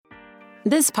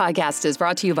This podcast is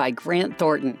brought to you by Grant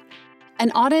Thornton,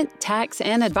 an audit, tax,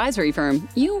 and advisory firm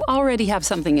you already have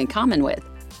something in common with.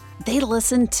 They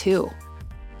listen too.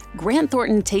 Grant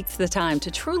Thornton takes the time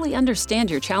to truly understand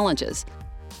your challenges,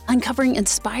 uncovering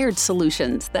inspired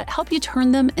solutions that help you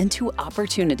turn them into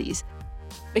opportunities.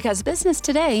 Because business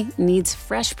today needs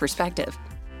fresh perspective,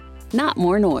 not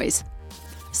more noise.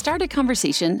 Start a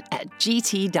conversation at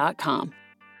gt.com.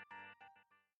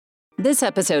 This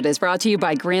episode is brought to you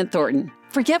by Grant Thornton.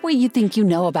 Forget what you think you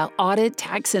know about audit,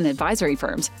 tax, and advisory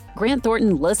firms. Grant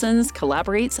Thornton listens,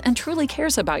 collaborates, and truly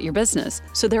cares about your business,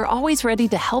 so they're always ready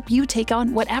to help you take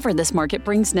on whatever this market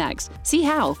brings next. See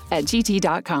how at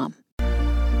gt.com.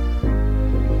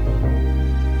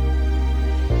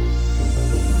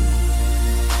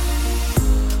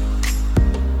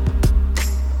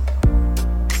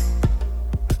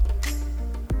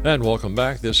 And welcome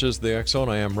back. This is the X Zone.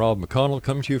 I am Rob McConnell,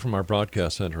 coming to you from our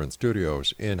broadcast center and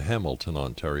studios in Hamilton,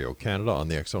 Ontario, Canada, on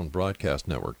the X Zone Broadcast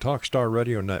Network, Talkstar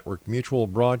Radio Network, Mutual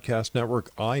Broadcast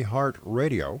Network, iHeart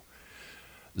Radio,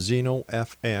 Zeno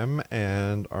FM,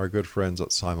 and our good friends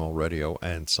at Simul Radio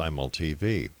and Simul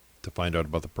TV. To find out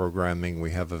about the programming we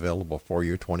have available for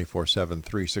you 24/7,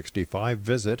 365,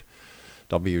 visit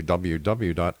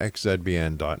www.xzbn.net.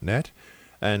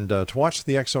 And to watch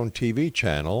the X Zone TV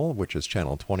channel, which is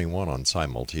channel 21 on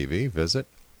Simul TV, visit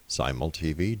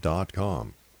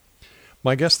simultv.com.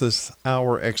 My guest this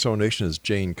hour, Exonation, is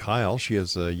Jane Kyle. She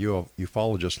is a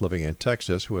ufologist living in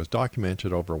Texas who has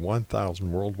documented over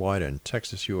 1,000 worldwide and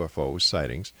Texas UFO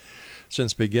sightings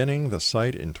since beginning the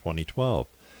site in 2012.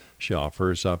 She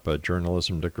offers up a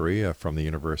journalism degree from the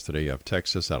University of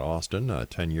Texas at Austin, a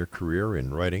 10-year career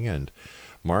in writing and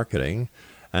marketing,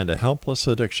 and a helpless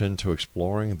addiction to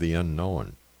exploring the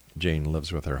unknown. Jane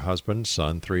lives with her husband,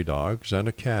 son, 3 dogs, and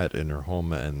a cat in her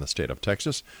home in the state of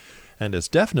Texas, and is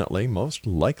definitely, most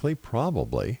likely,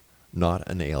 probably, not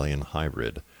an alien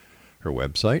hybrid. Her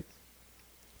website,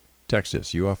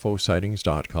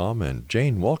 TexasUFOsightings.com. And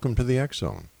Jane, welcome to the X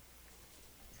Zone.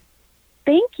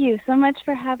 Thank you so much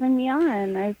for having me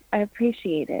on. I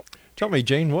appreciate it. Tell me,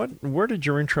 Jane, where did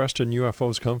your interest in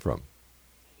UFOs come from?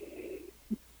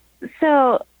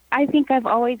 So I think I've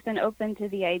always been open to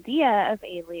the idea of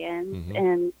aliens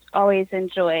and always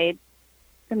enjoyed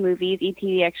the movies. E.T.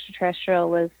 the Extraterrestrial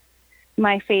was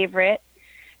my favorite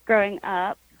growing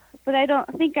up, but I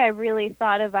don't think I really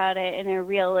thought about it in a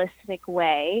realistic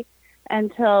way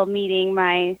until meeting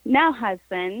my now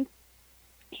husband.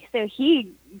 So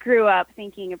he grew up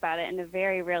thinking about it in a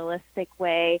very realistic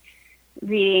way,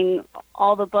 reading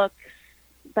all the books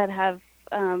that have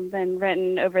been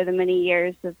written over the many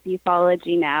years of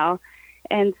UFOlogy now.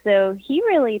 And so he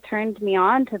really turned me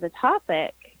on to the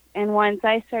topic. And once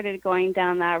I started going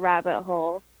down that rabbit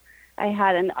hole, I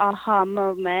had an aha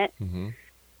moment.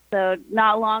 So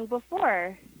not long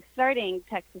before starting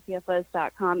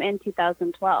TexasUFOs.com in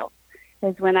 2012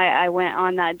 is when I went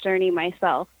on that journey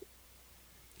myself.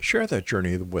 Share that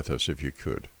journey with us if you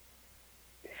could.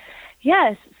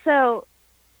 Yes. So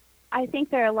I think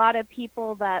there are a lot of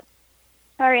people that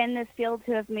are in this field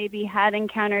who have maybe had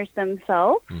encounters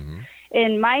themselves.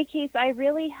 In my case, I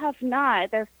really have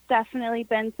not. There's definitely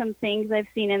been some things I've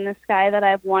seen in the sky that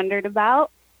I've wondered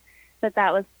about, but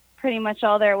that was pretty much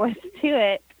all there was to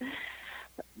it.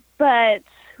 But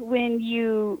when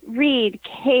you read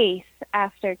case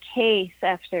after case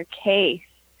after case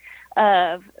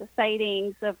of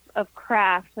sightings of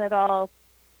craft that all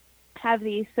have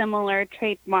these similar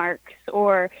trademarks,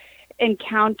 or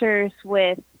encounters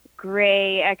with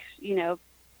gray,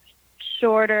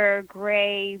 shorter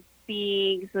gray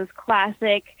beings, those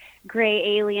classic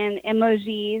gray alien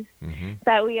emojis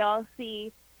that we all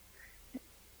see,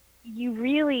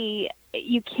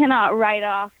 you cannot write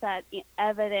off that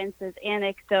evidence as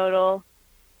anecdotal,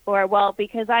 or, well,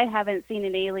 because I haven't seen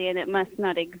an alien, it must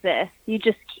not exist. You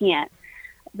just can't.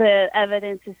 The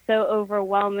evidence is so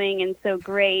overwhelming and so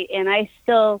great, and I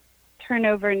still turn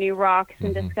over new rocks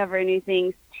and discover new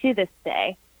things to this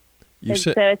day.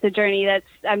 So it's a journey that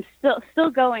I'm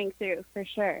still going through, for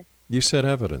sure. You said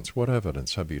evidence. What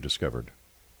evidence have you discovered?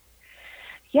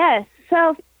 Yes.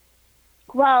 So,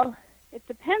 well, it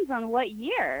depends on what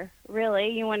year, really.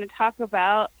 You want to talk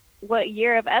about what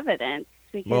year of evidence.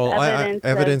 Well,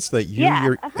 evidence that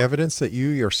you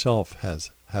yourself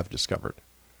have discovered.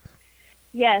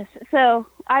 Yes. So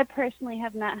I personally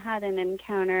have not had an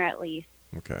encounter, at least,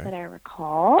 that I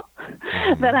recall,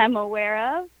 that I'm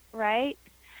aware of, right?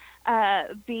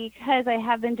 Because I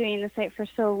have been doing the site for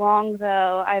so long,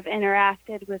 though, I've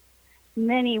interacted with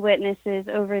many witnesses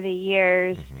over the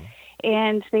years,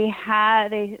 and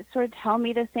they sort of tell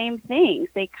me the same things.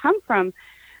 They come from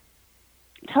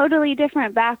totally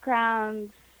different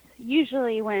backgrounds.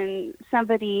 Usually when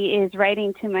somebody is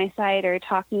writing to my site or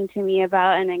talking to me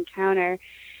about an encounter,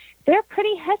 they're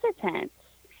pretty hesitant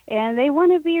and they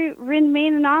want to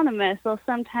remain anonymous. They'll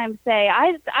sometimes say,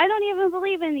 I don't even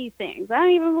believe in these things. I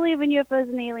don't even believe in UFOs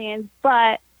and aliens,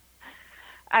 but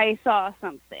I saw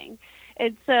something.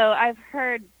 And so I've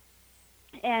heard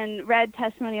and read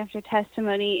testimony after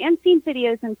testimony and seen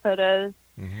videos and photos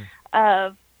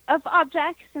of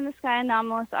objects in the sky,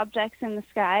 anomalous objects in the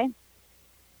sky.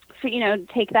 For,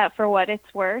 take that for what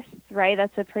it's worth, right?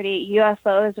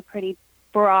 UFO is a pretty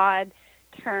broad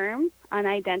term,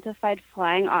 unidentified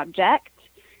flying object,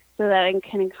 so that it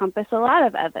can encompass a lot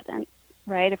of evidence,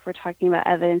 right? If we're talking about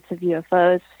evidence of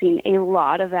UFOs, we've seen a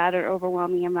lot of that, or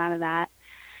overwhelming amount of that.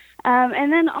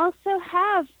 And then also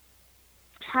have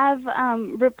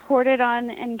reported on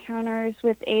encounters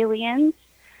with aliens.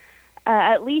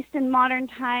 At least in modern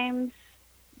times,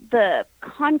 the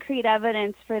concrete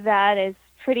evidence for that is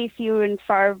pretty few and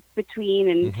far between,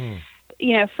 and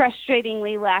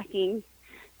frustratingly lacking.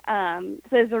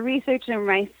 So as a researcher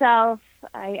myself,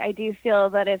 I do feel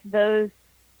that if those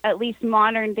at least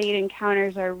modern day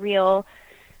encounters are real,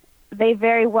 they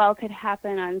very well could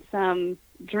happen on some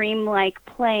dreamlike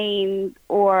plane,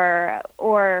 or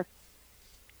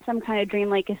some kind of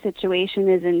dreamlike a situation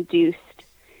is induced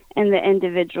in the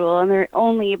individual, and they're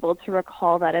only able to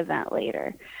recall that event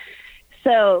later.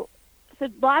 So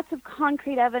lots of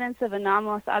concrete evidence of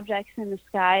anomalous objects in the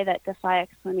sky that defy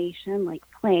explanation, like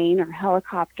plane or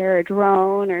helicopter or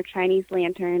drone or Chinese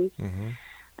lanterns.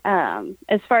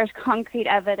 As far as concrete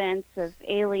evidence of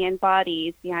alien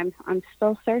bodies, I'm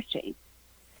still searching.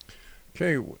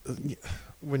 Okay,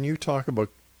 when you talk about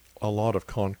a lot of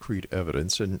concrete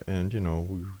evidence, and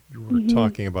you were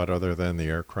talking about, other than the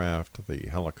aircraft, the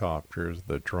helicopters,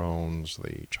 the drones,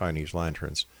 the Chinese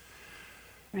lanterns,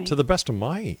 right. To the best of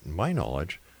my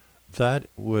knowledge, that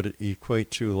would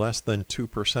equate to less than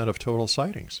 2% of total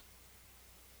sightings.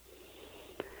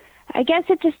 I guess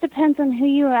it just depends on who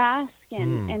you ask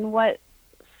and what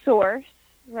source,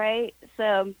 right?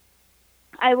 So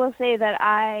I will say that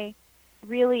I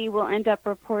really will end up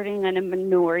reporting on a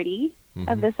minority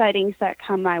of the sightings that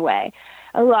come my way.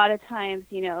 A lot of times,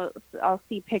 I'll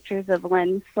see pictures of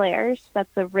lens flares.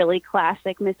 That's a really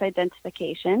classic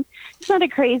misidentification. It's not a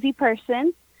crazy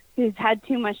person who's had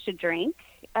too much to drink,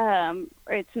 or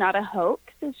it's not a hoax.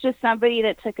 It's just somebody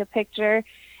that took a picture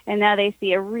and now they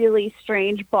see a really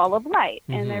strange ball of light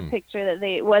in their picture that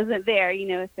they wasn't there,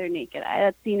 with their naked eye.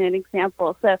 That's an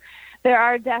example. So there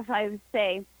are definitely, I would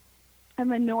say, a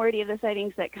minority of the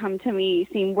sightings that come to me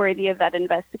seem worthy of that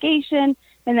investigation,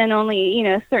 and then only,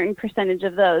 a certain percentage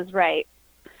of those, right,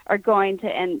 are going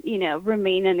to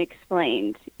remain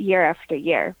unexplained year after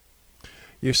year.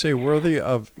 You say worthy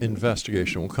of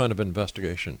investigation. What kind of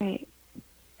investigation? Right.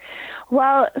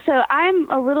 Well, so I'm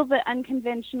a little bit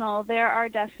unconventional. There are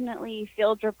definitely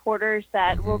field reporters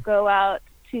that will go out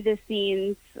to the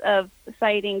scenes of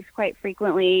sightings quite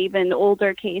frequently. Even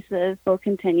older cases, they'll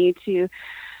continue to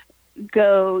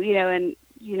go, and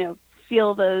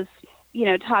feel those,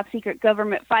 top secret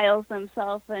government files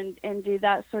themselves and do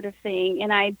that sort of thing.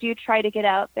 And I do try to get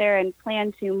out there and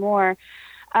plan to more.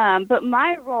 But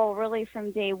my role really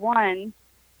from day one,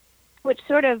 which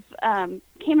sort of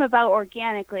came about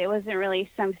organically, it wasn't really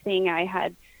something I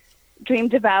had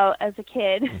dreamed about as a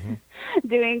kid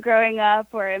doing growing up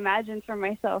or imagined for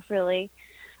myself really,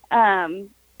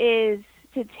 is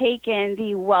to take in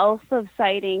the wealth of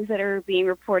sightings that are being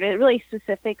reported, really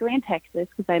specifically in Texas,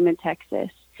 because I'm in Texas,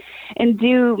 and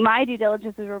do my due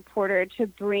diligence as a reporter to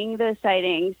bring those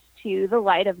sightings to the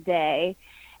light of day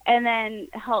and then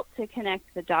help to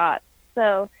connect the dots.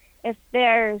 So if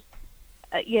there's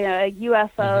a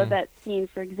UFO that's seen,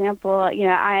 for example,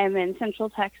 I am in Central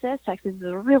Texas. Texas is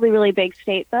a really, really big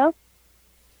state, though,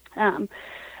 a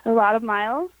lot of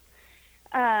miles.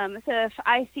 So if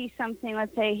I see something,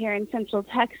 let's say here in Central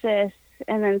Texas,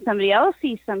 and then somebody else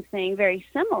sees something very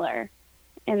similar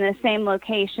in the same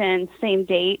location, same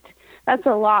date, that's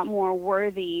a lot more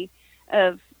worthy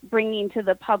of bringing to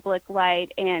the public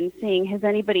light and seeing, has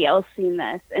anybody else seen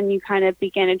this? And you kind of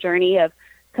begin a journey of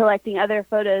collecting other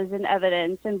photos and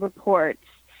evidence and reports,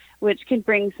 which can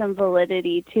bring some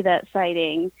validity to that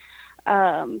sighting.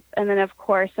 And then, of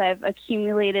course, I've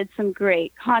accumulated some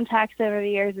great contacts over the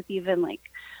years with even like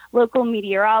local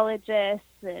meteorologists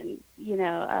and,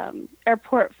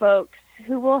 airport folks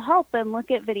who will help them look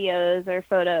at videos or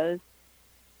photos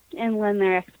and lend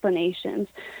their explanations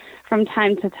from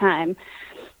time to time.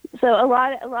 So a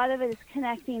lot of it is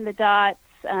connecting the dots.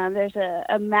 There's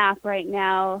a map right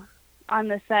now on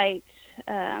the site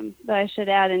that I should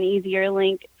add an easier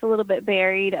link. It's a little bit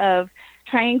buried, of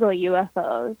triangle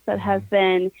UFOs that have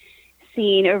been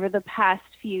seen over the past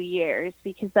few years,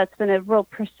 because that's been a real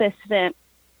persistent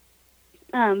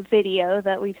video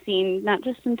that we've seen, not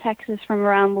just in Texas, from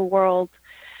around the world.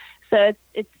 So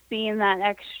it's being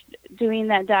that doing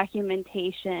that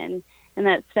documentation and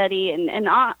that study, and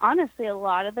honestly, a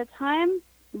lot of the time,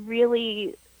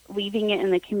 really leaving it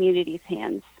in the community's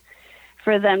hands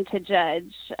for them to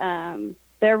judge.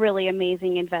 They're really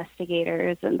amazing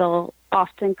investigators, and they'll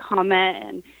often comment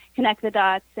and connect the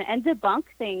dots and debunk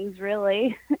things,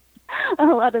 really. A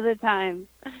lot of the time,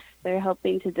 they're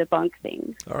helping to debunk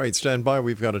things. All right, stand by.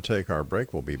 We've got to take our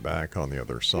break. We'll be back on the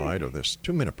other side of this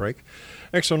 2-minute break.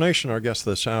 Exonation, our guest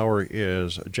this hour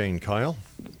is Jane Kyle,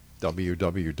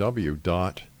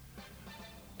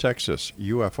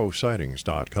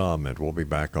 www.texasUFOsightings.com, and we'll be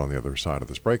back on the other side of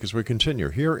this break as we continue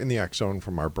here in the X Zone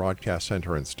from our broadcast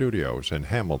center and studios in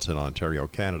Hamilton, Ontario,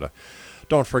 Canada.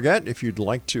 Don't forget, if you'd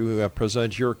like to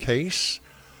present your case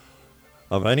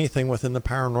of anything within the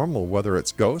paranormal, whether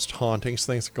it's ghosts, hauntings,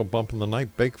 things that go bump in the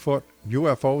night, Bigfoot,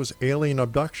 UFOs, alien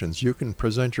abductions, you can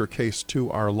present your case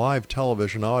to our live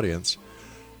television audience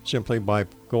simply by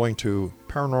going to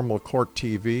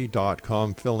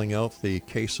paranormalcourttv.com, filling out the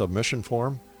case submission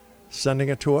form, sending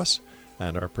it to us,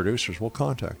 and our producers will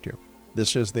contact you.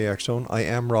 This is the X Zone. I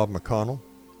am Rob McConnell.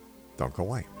 Don't go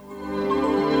away.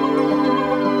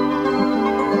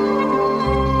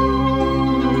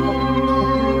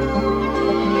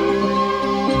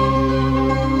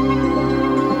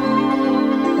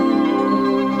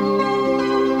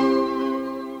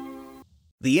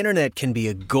 The internet can be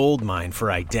a goldmine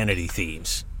for identity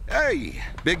thieves. Hey,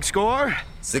 big score?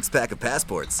 6-pack of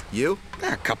passports. You?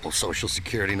 A couple social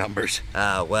security numbers.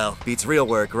 Ah, well, beats real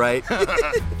work, right?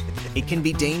 It can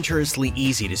be dangerously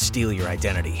easy to steal your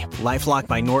identity. LifeLock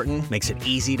by Norton makes it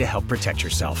easy to help protect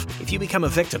yourself. If you become a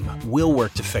victim, we'll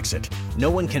work to fix it.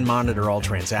 No one can monitor all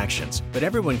transactions, but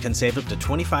everyone can save up to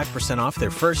 25% off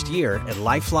their first year at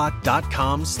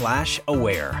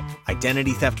LifeLock.com/aware.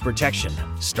 Identity theft protection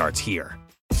starts here.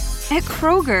 At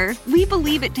Kroger, we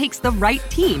believe it takes the right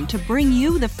team to bring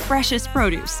you the freshest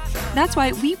produce. That's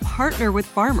why we partner with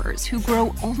farmers who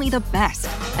grow only the best.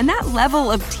 And that level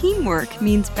of teamwork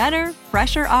means better,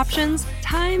 fresher options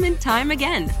time and time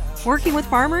again. Working with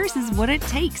farmers is what it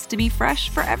takes to be fresh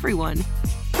for everyone.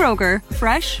 Kroger,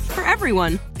 fresh for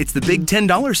everyone. It's the big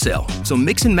 $10 sale, so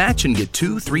mix and match and get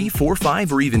 2, 3, 4,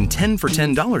 5, or even 10 for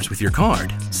 $10 with your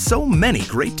card. So many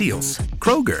great deals.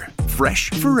 Kroger, fresh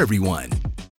for everyone.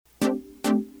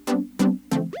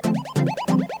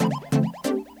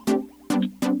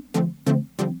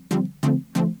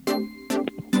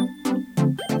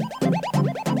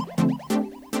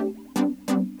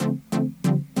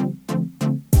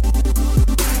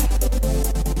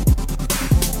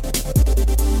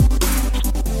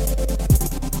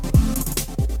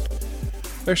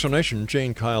 Explanation,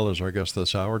 Jane Kyle is our guest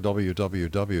this hour.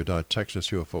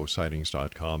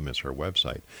 www.texasUFOsightings.com is her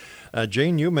website.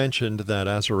 Jane, you mentioned that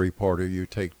as a reporter you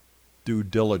take due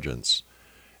diligence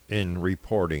in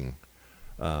reporting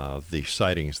the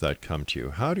sightings that come to you.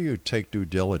 How do you take due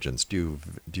diligence? Do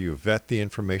you vet the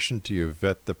information? Do you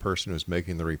vet the person who's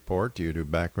making the report? Do you do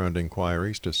background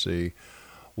inquiries to see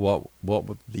what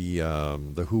the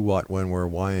who, what, when, where,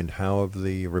 why, and how of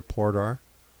the report are?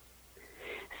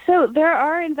 So there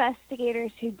are investigators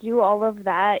who do all of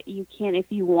that. You can, if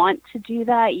you want to do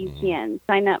that, you can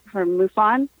sign up for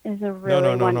MUFON. Is a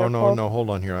really wonderful. No.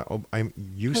 Hold on here.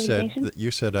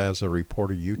 You said as a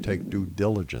reporter you take due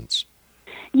diligence.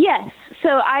 Yes.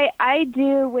 So I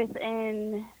do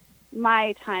within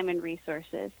my time and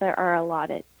resources that are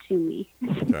allotted to me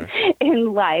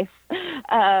in life.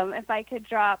 If I could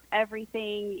drop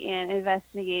everything and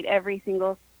investigate every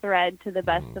single thread to the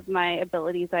best of my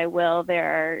abilities, I will. There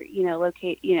are,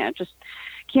 just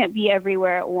can't be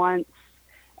everywhere at once.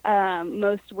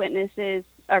 Most witnesses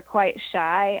are quite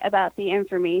shy about the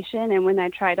information, and when I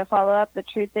try to follow up, the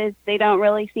truth is they don't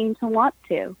really seem to want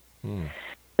to.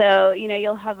 So,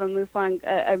 you'll have a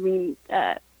MUFON,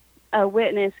 a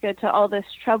witness go to all this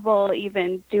trouble,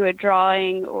 even do a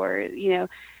drawing or,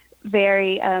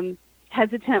 very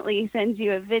hesitantly sends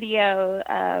you a video,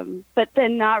 but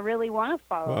then not really want to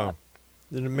follow up.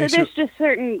 So there's just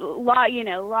certain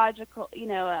logical,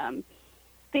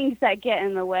 things that get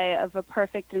in the way of a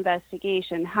perfect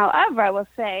investigation. However, I will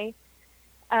say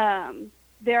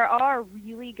there are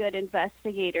really good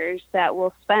investigators that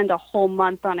will spend a whole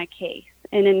month on a case.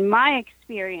 And in my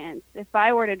experience, if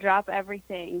I were to drop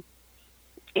everything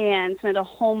and spend a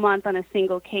whole month on a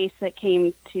single case that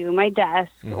came to my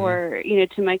desk or,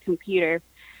 to my computer,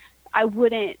 I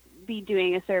wouldn't be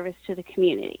doing a service to the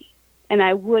community, and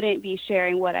I wouldn't be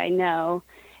sharing what I know.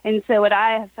 And so what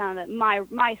I have found that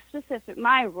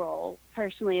my role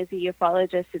personally as a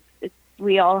ufologist, it's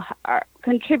we all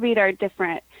contribute our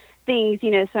different things.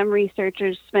 Some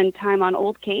researchers spend time on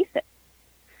old cases,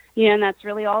 and that's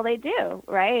really all they do,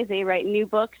 right? Is they write new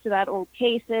books about old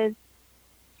cases.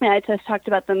 And I just talked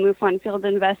about the MUFON field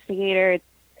investigator.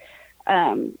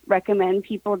 Recommend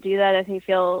people do that if they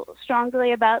feel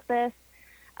strongly about this.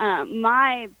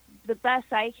 The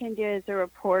best I can do as a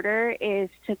reporter is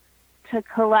to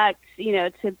collect,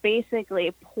 to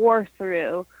basically pour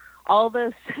through all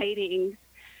those sightings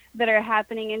that are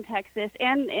happening in Texas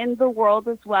and in the world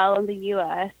as well, in the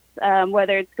U.S.,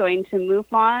 whether it's going to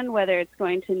MUFON, whether it's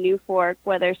going to New Fork,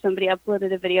 whether somebody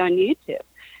uploaded a video on YouTube,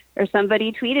 or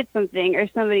somebody tweeted something, or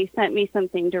somebody sent me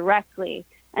something directly,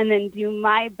 and then do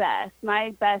my best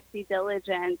due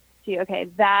diligence to,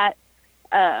 that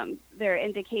there are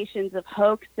indications of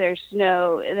hoax.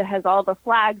 It has all the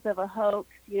flags of a hoax.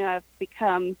 I've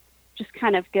become just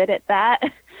kind of good at that.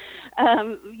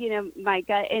 My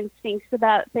gut instincts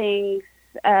about things,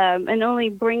 and only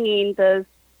bringing those,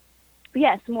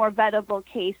 more vettable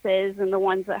cases and the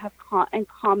ones that have in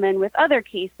common with other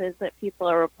cases that people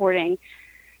are reporting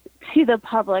to the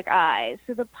public eye.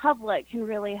 So the public can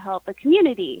really help. The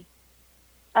community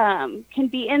can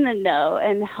be in the know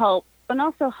and help, and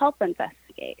also help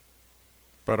investigate.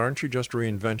 But aren't you just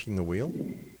reinventing the wheel?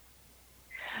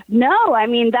 No,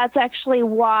 that's actually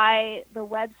why the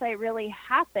website really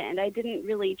happened. I didn't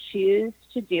really choose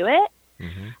to do it.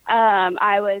 Mm-hmm.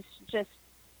 I was just,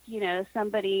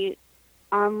 somebody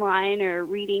online or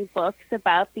reading books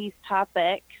about these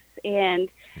topics, and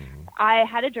I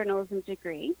had a journalism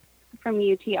degree from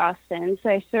UT Austin, so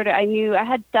I knew I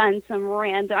had done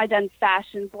I'd done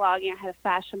fashion blogging. I had a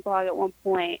fashion blog at one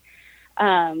point.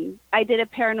 I did a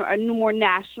more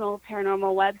national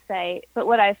paranormal website, but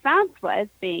what I found was,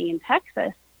 being in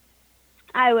Texas,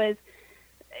 I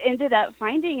ended up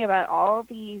finding about all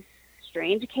these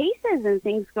strange cases and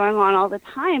things going on all the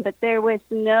time, but there was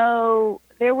no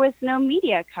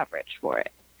media coverage for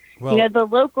it. Well, the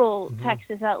local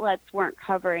Texas outlets weren't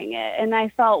covering it, and I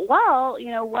felt,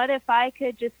 what if I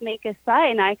could just make a site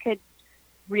and I could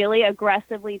really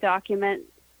aggressively document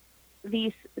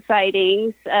these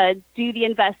sightings, do the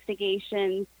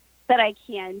investigations that I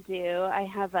can do. I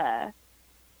have a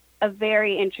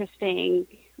very interesting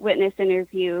witness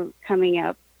interview coming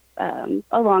up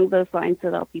along those lines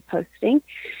that I'll be posting.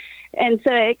 And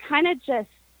so it kind of just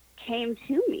came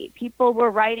to me. People were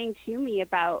writing to me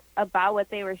about what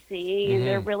they were seeing, and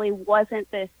there really wasn't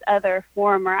this other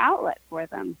forum or outlet for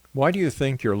them. Why do you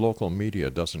think your local media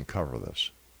doesn't cover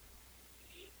this?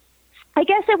 I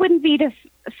guess it wouldn't be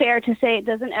fair to say it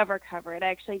doesn't ever cover it. I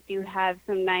actually do have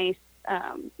some nice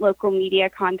local media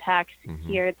contacts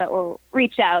here that will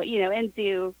reach out, and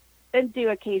do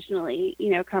occasionally,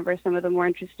 cover some of the more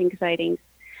interesting sightings.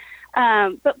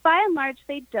 But by and large,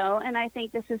 they don't. And I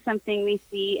think this is something we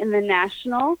see in the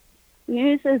national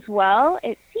news as well.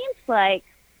 It seems like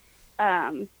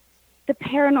the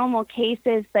paranormal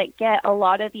cases that get a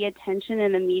lot of the attention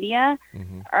in the media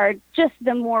are just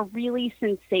the more really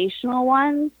sensational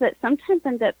ones that sometimes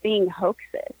end up being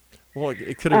hoaxes. Well,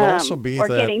 could it also be or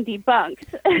that getting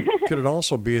debunked? Could it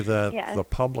also be that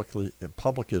the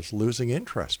public is losing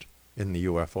interest in the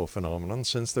UFO phenomenon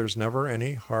since there's never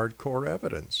any hardcore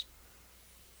evidence?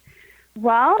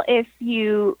 Well, if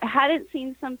you hadn't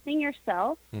seen something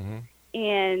yourself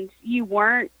and you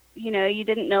weren't, you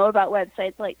didn't know about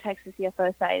websites like Texas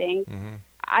UFO Sightings,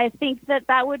 I think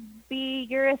that would be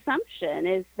your assumption,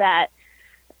 is that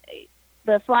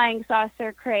the flying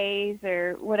saucer craze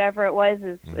or whatever it was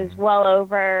is well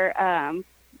over.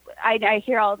 I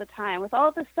hear all the time, with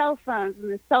all the cell phones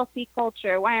and the selfie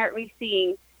culture, why aren't we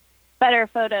seeing better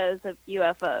photos of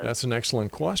UFOs? That's an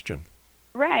excellent question.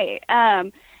 Right.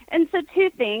 And so two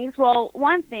things. Well,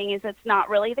 one thing is it's not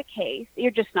really the case.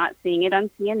 You're just not seeing it on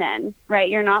CNN, right?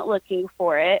 You're not looking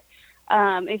for it.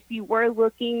 If you were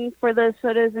looking for those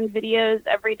photos and videos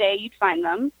every day, you'd find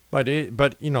them. But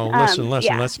listen.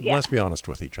 Let's be honest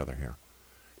with each other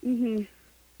here.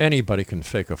 Anybody can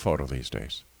fake a photo these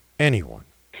days. Anyone.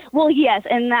 Well, yes,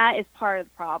 and that is part of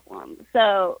the problem.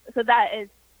 So that is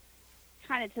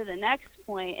kind of to the next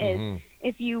point, is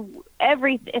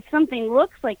if something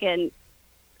looks like a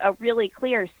really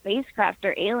clear spacecraft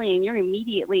or alien, you're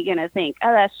immediately going to think,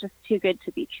 oh, that's just too good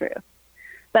to be true.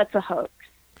 That's a hoax.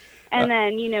 And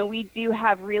then, we do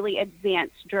have really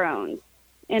advanced drones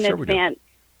and advanced,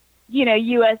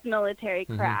 U.S. military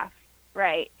craft,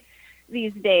 right,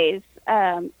 these days,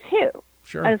 too,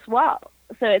 as well.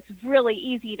 So it's really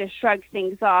easy to shrug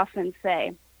things off and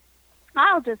say,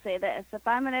 I'll just say this. If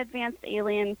I'm an advanced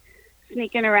alien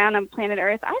sneaking around on planet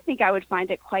Earth, I think I would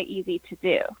find it quite easy to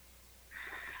do.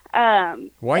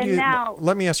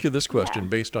 Let me ask you this question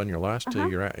based on your last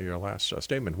your last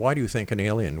statement. Why do you think an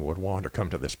alien would want to come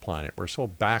to this planet? We're so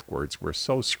backwards. We're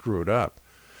so screwed up.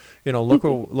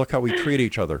 Look how we treat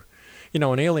each other.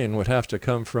 An alien would have to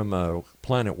come from a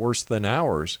planet worse than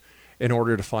ours in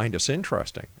order to find us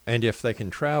interesting. And if they can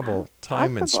travel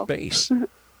time and space,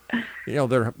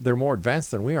 they're more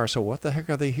advanced than we are. So what the heck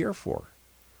are they here for?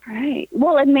 Right.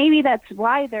 Well, and maybe that's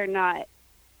why they're not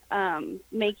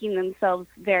making themselves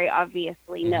very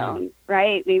obviously known,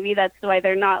 right? Maybe that's why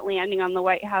they're not landing on the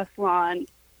White House lawn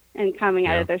and coming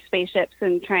out of their spaceships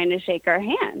and trying to shake our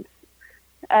hands.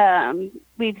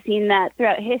 We've seen that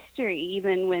throughout history,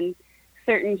 even when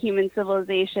certain human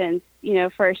civilizations,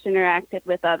 first interacted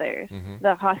with others,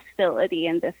 the hostility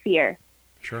and the fear.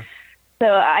 Sure. So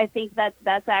I think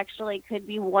that's actually could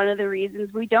be one of the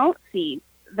reasons we don't see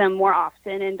them more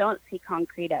often and don't see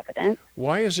concrete evidence.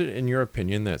 Why is it, in your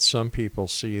opinion, that some people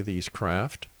see these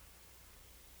craft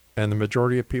and the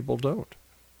majority of people don't?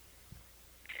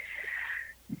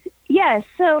 Yes.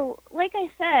 So like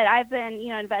I said, I've been,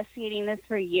 investigating this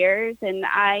for years, and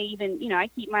I even, I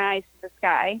keep my eyes to the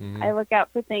sky. I look out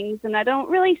for things, and I don't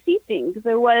really see things.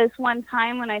 There was one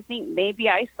time when I think maybe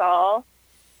I saw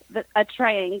a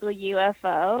triangle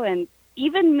UFO, and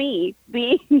even me,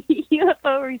 being a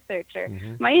UFO researcher,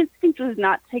 my instinct was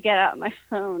not to get out my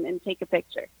phone and take a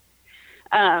picture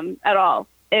at all.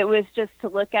 It was just to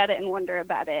look at it and wonder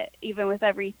about it, even with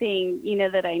everything,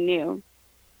 that I knew.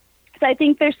 So I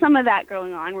think there's some of that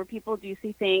going on where people do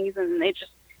see things and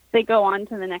they go on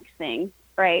to the next thing,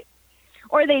 right?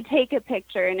 Or they take a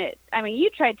picture you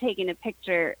tried taking a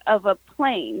picture of a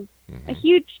plane, a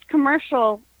huge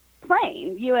commercial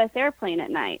plane, U.S. airplane at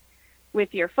night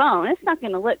with your phone. It's not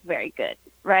going to look very good,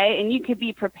 right? And you could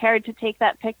be prepared to take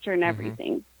that picture and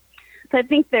everything. So I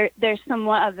think there's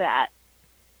somewhat of that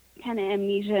kind of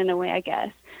amnesia in a way, I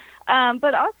guess.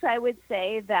 But also I would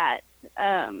say that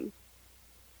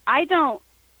I don't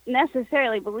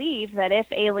necessarily believe that if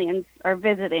aliens are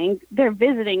visiting, they're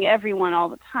visiting everyone all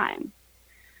the time.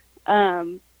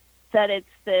 That it's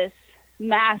this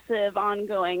massive,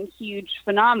 ongoing, huge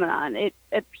phenomenon. It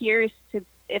appears to,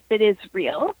 if it is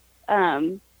real,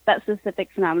 that specific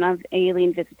phenomenon of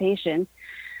alien visitation,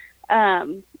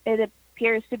 it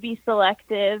appears to be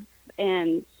selective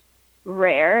and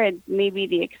rare and maybe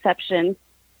the exception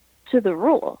to the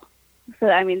rule. So,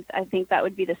 I think that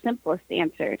would be the simplest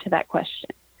answer to that question.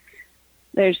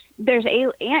 There's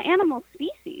animal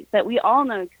species that we all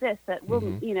know exist that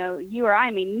will, you or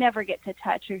I may never get to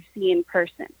touch or see in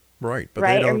person. Right. But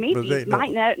right? They don't, or maybe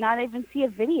might not even see a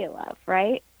video of,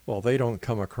 right? Well, they don't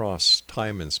come across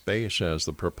time and space as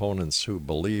the proponents who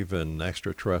believe in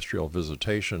extraterrestrial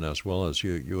visitation as well as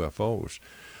UFOs.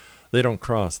 They don't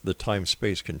cross the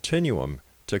time-space continuum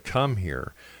to come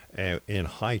here in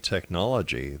high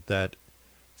technology that,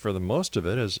 for the most of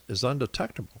it, is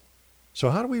undetectable. So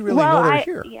how do we really know they're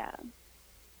here? Yeah.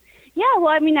 Well,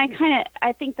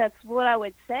 I think that's what I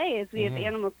would say is we have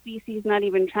animal species not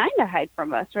even trying to hide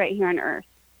from us right here on Earth,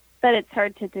 that it's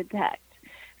hard to detect.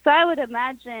 So I would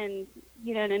imagine,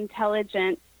 an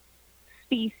intelligent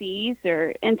species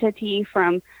or entity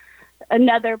from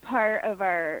another part of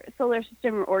our solar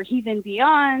system or even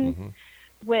beyond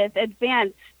with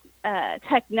advanced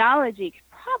technology could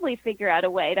probably figure out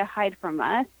a way to hide from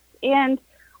us. And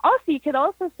also, you could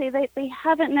also say that they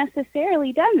haven't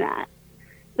necessarily done that,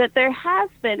 that there has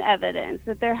been evidence,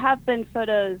 that there have been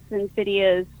photos and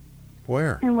videos.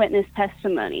 Where? And witness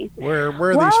testimony. Where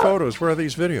are these photos? Where are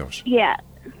these videos? Yeah.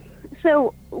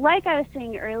 So, like I was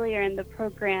saying earlier in the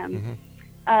program,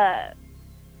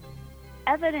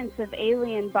 evidence of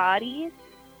alien bodies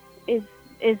is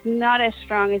not as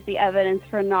strong as the evidence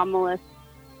for anomalous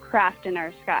craft in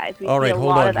our skies. All right,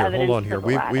 hold on here.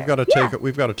 We've got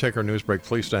to take our news break.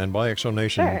 Please stand by. ExoNation.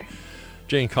 Sure.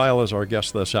 Jane Kyle is our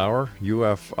guest this hour.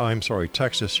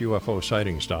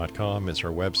 TexasUFOsightings.com is her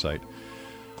website.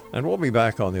 And we'll be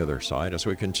back on the other side as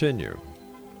we continue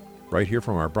right here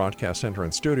from our broadcast center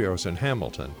and studios in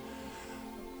Hamilton.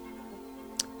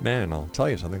 Man, I'll tell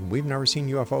you something. We've never seen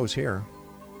UFOs here.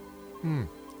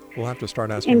 We'll have to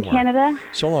start asking more. In Canada?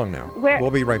 So long now. We'll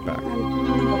be right back.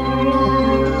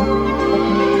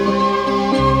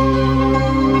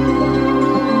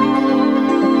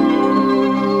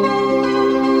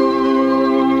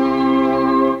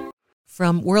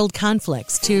 From world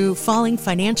conflicts to falling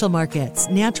financial markets,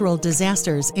 natural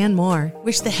disasters, and more.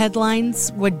 Wish the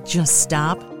headlines would just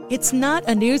stop? It's not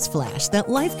a news flash that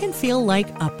life can feel like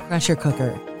a pressure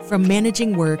cooker. From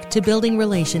managing work to building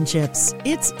relationships,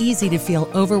 it's easy to feel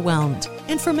overwhelmed.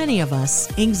 And for many of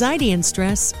us, anxiety and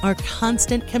stress are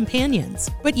constant companions.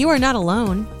 But you are not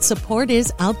alone. Support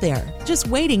is out there, just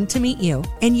waiting to meet you.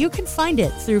 And you can find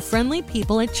it through friendly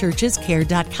people at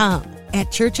churchescare.com. At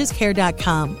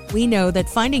churchescare.com, we know that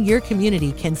finding your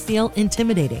community can feel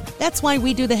intimidating. That's why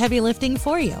we do the heavy lifting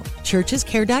for you.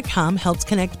 Churchescare.com helps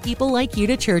connect people like you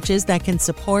to churches that can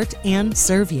support and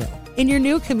serve you. In your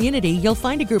new community, you'll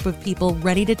find a group of people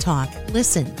ready to talk,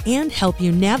 listen, and help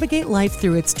you navigate life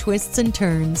through its twists and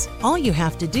turns. All you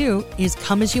have to do is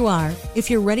come as you are. If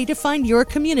you're ready to find your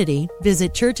community,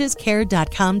 visit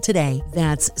churchescare.com today.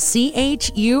 That's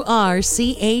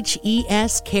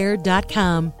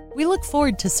churchescare.com. We look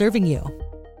forward to serving you.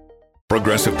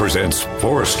 Progressive presents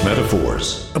Forced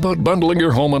Metaphors about bundling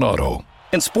your home and auto.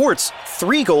 In sports,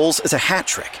 3 goals is a hat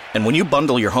trick. And when you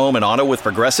bundle your home and auto with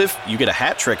Progressive, you get a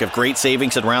hat trick of great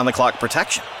savings and round-the-clock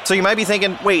protection. So you might be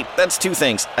thinking, wait, that's 2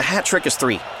 things. A hat trick is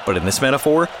 3. But in this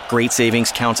metaphor, great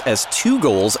savings counts as 2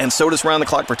 goals, and so does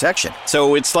round-the-clock protection.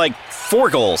 So it's like 4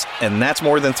 goals, and that's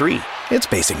more than 3. It's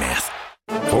basic math.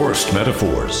 Forced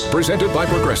Metaphors, presented by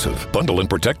Progressive. Bundle and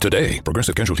protect today.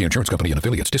 Progressive Casualty Insurance Company and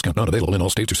affiliates. Discount not available in all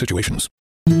states or situations.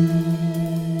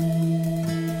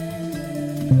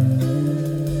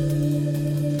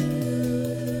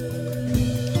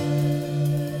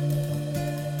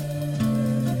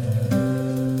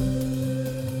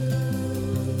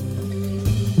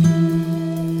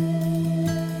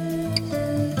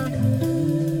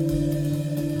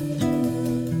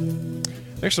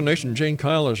 Exonation Jane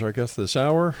Kyle is our guest this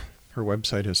hour. Her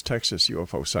website is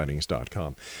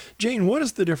texasUFOsightings.com. Jane, what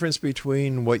is the difference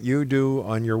between what you do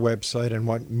on your website and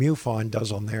what MUFON does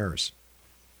on theirs?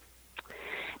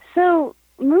 So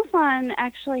MUFON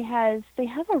actually have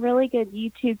a really good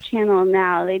YouTube channel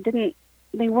now. They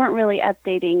weren't really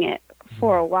updating it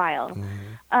for a while.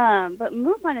 Mm-hmm. But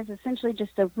MUFON is essentially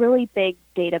just a really big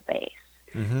database.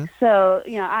 Mm-hmm. So,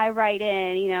 I write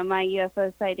in, my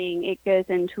UFO sighting, it goes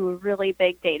into a really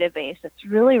big database. It's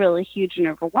really, really huge and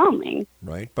overwhelming.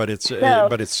 Right, but it's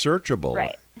searchable.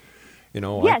 Right.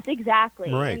 Yes,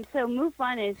 exactly. Right. And so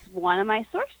MUFON is one of my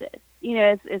sources,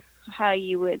 is how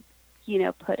you would,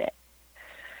 put it.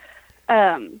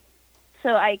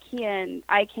 So I can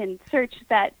search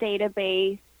that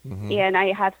database, mm-hmm. and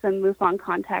I have some MUFON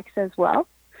contacts as well.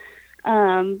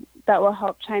 That will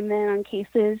help chime in on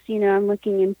cases, I'm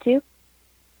looking into.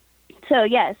 So,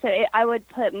 I would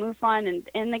put MUFON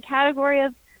in the category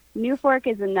of Newfork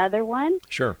is another one.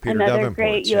 Sure, Peter another Davenport's,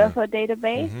 great UFO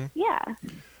database. Mm-hmm. Yeah.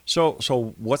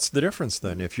 So what's the difference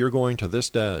then? If you're going to the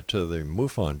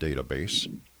MUFON database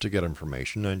to get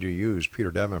information and you use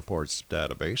Peter Davenport's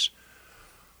database,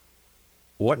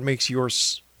 what makes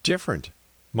yours different?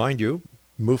 Mind you,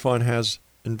 MUFON has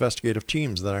investigative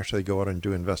teams that actually go out and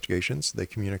do investigations. They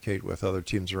communicate with other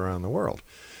teams around the world.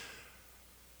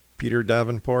 Peter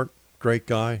Davenport, great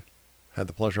guy. Had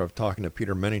the pleasure of talking to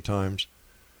Peter many times.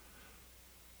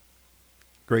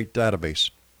 Great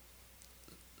database.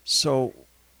 So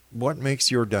what makes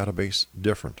your database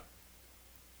different?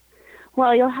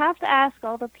 Well, you'll have to ask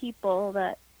all the people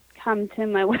that come to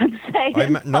my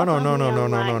website. No.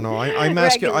 I'm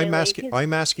asking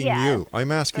you.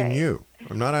 Right. You.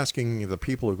 I'm not asking the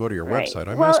people who go to your website.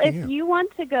 I'm well, asking if you. you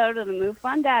want to go to the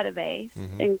MUFON database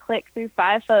mm-hmm. and click through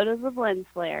 5 photos of lens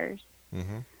flares,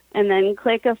 mm-hmm. and then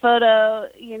click a photo,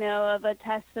 of a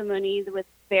testimony with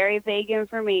very vague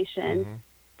information,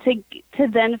 mm-hmm. to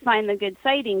then find the good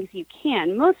sightings, you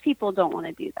can. Most people don't want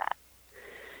to do that.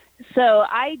 So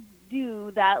I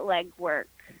do that legwork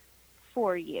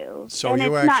for you. So and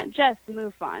you it's not just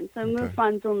MUFON. So okay.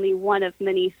 MUFON's only one of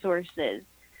many sources,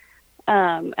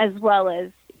 as well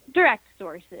as direct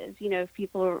sources, if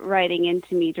people are writing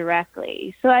into me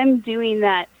directly. So I'm doing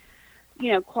that,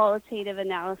 qualitative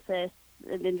analysis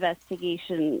and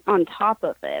investigation on top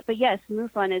of it. But yes,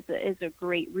 MUFON is a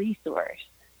great resource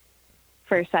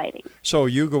for sightings. So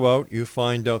you go out, you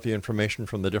find out the information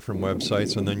from the different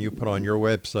websites, and then you put on your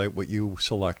website what you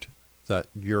select that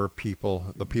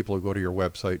the people who go to your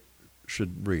website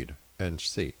should read and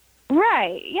see.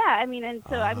 Right. Yeah. I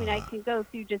can go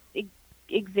through just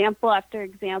example after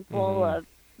example of,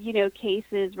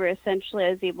 cases where essentially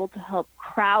I was able to help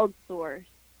crowdsource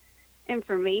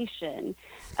information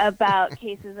about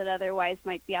cases that otherwise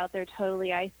might be out there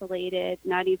totally isolated,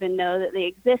 not even know that they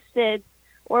existed,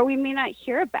 or we may not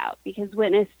hear about because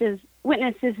witnesses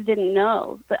didn't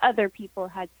know that other people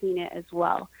had seen it as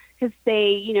well. Because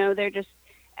they're just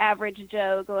average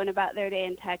Joe going about their day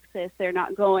in Texas. They're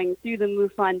not going through the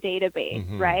MUFON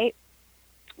database, right?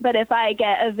 But if I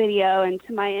get a video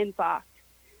into my inbox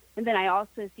And then I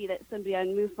also see that somebody on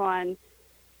MUFON,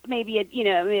 maybe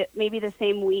the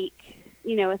same week,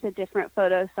 with a different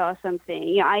photo saw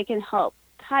something. I can help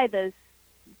tie those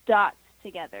dots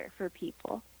together for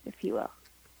people, if you will.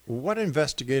 What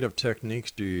investigative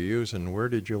techniques do you use, and where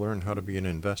did you learn how to be an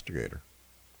investigator?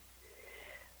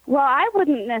 Well, I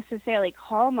wouldn't necessarily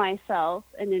call myself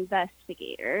an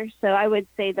investigator. So I would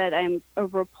say that I'm a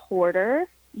reporter,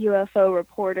 UFO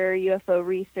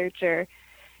researcher,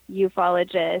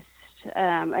 ufologist.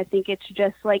 I think it's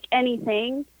just like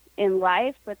anything in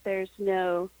life, but there's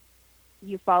no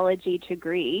ufology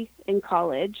degree in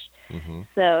college. Mm-hmm.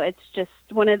 So it's just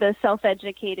one of those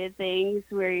self-educated things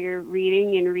where you're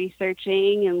reading and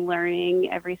researching and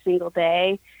learning every single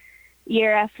day,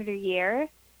 year after year.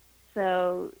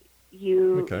 So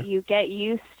you get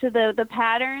used to the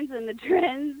patterns and the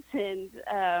trends, and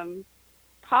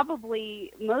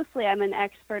mostly I'm an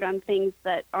expert on things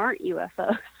that aren't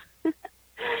UFOs.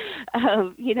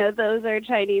 Those are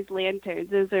Chinese lanterns.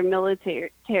 Those are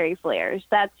military flares.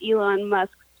 That's Elon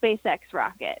Musk's SpaceX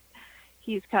rocket.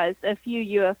 He's caused a few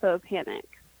UFO panics.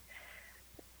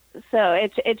 So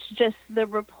it's just the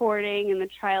reporting and the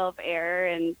trial of error,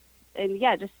 and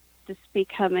just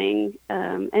becoming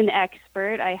an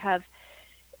expert. I have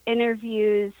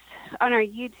interviews on our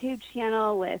YouTube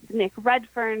channel with Nick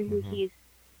Redfern, who he's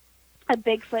a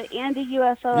Bigfoot and a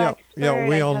UFO expert. Yeah,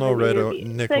 we all know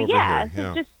Nick over here.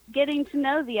 So just getting to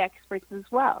know the experts as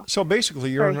well. So basically,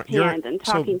 you're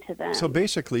talking to them. So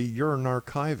basically, you're an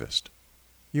archivist.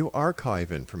 You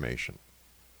archive information.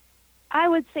 I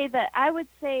would say there's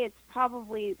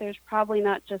probably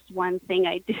not just one thing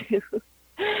I do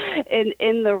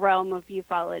in the realm of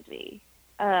ufology.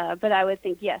 But I would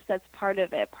think, yes, that's part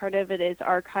of it. Part of it is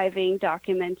archiving,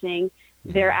 documenting.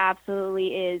 Mm-hmm. There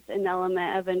absolutely is an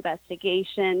element of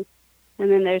investigation.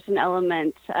 And then there's an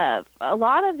element of a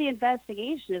lot of the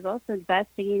investigation is also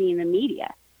investigating the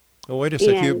media. Oh, wait a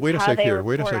sec here.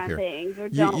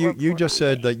 You just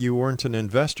said that you weren't an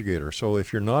investigator. So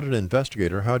if you're not an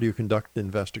investigator, how do you conduct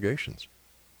investigations?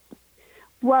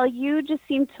 Well, you just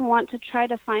seem to want to try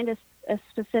to find a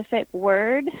specific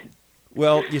word.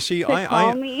 Well, you see, So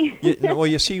I'm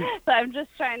just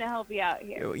trying to help you out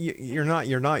here. You're not.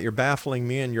 You're baffling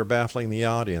me, and you're baffling the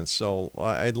audience. So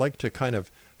I'd like to kind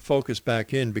of focus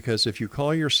back in, because if you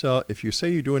say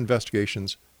you do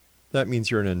investigations, that means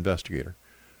you're an investigator.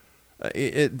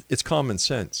 It's common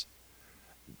sense.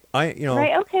 Right.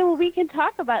 Okay. Well, we can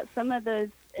talk about some of those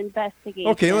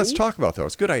investigations. Okay. Let's talk about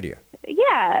those. Good idea.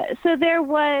 Yeah. So there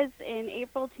was in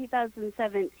April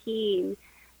 2017.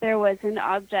 There was an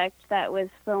object that was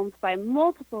filmed by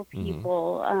multiple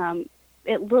people. Mm-hmm.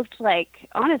 It looked like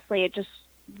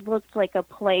a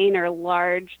plane or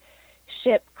large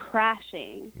ship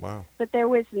crashing. Wow. But there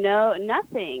was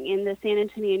nothing in the San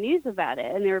Antonio News about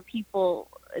it. And there were people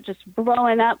just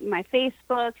blowing up my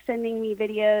Facebook, sending me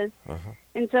videos. Uh-huh.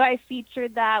 And so I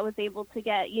featured that, was able to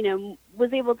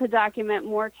document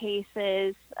more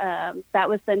cases. That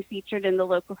was then featured in the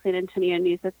local San Antonio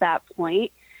News at that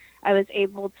point. I was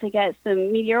able to get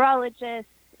some meteorologists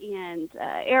and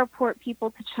airport people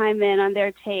to chime in on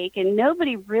their take, and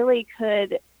nobody really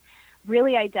could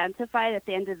identify it at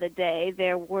the end of the day.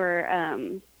 There were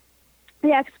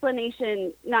the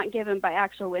explanation not given by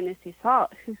actual witnesses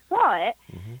who saw it,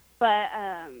 mm-hmm. but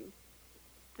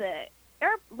the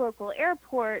local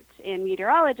airport and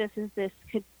meteorologists is this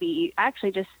could be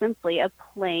actually just simply a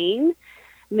plane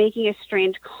making a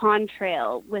strange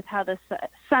contrail with how the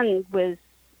sun was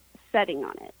setting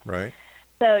on it. Right.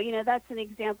 So, that's an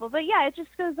example. But yeah, it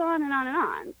just goes on and on and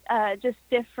on. Just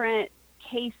different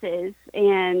cases.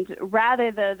 And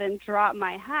rather than drop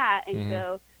my hat and mm-hmm.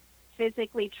 go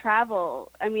physically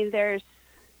travel, there's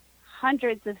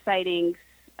hundreds of sightings.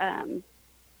 In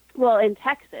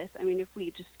Texas, if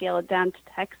we just scale it down to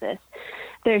Texas,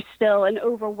 there's still an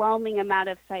overwhelming amount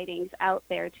of sightings out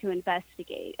there to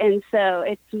investigate. And so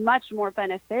it's much more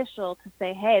beneficial to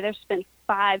say, hey, there's been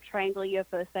 5 triangle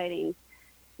UFO sightings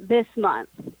this month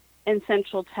in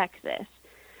Central Texas,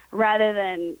 rather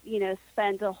than,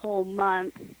 spend a whole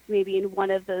month maybe in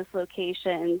one of those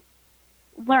locations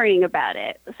learning about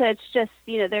it. So it's just,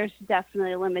 there's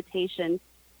definitely a limitation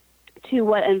to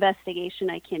what investigation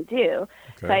I can do.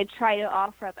 Okay. So I try to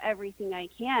offer up everything I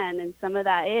can, and some of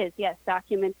that is, yes,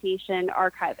 documentation,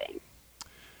 archiving.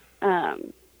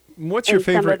 What's your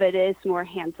favorite? Some of it is more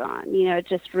hands-on. It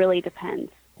just really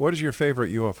depends. What is your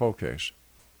favorite UFO case?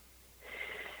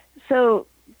 So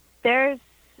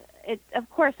of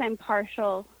course, I'm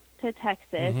partial to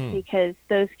Texas mm-hmm. because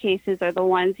those cases are the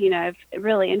ones, I've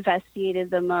really investigated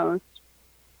the most.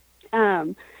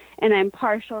 And I'm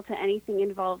partial to anything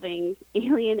involving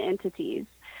alien entities.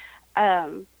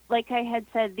 like I had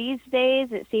said, these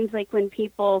days it seems like when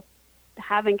people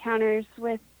have encounters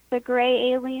with the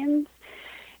gray aliens,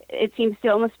 it seems to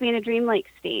almost be in a dreamlike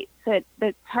state. So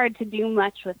it's hard to do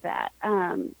much with that.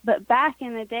 But back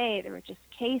in the day, there were just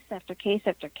case after case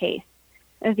after case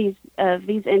of these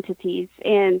entities,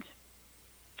 and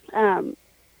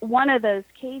one of those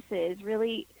cases,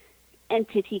 really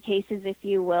entity cases, if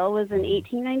you will, was in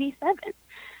 1897.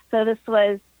 So this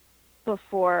was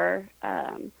before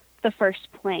the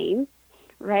first plane,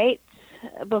 right?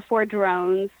 Before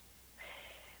drones.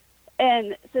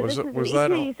 And so this was in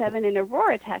 1887 in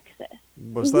Aurora, Texas.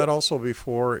 Was that also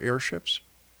before airships?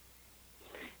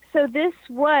 So this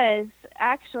was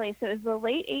actually, so it was the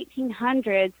late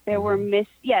 1800s. There were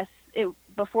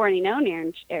before any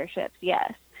known airships,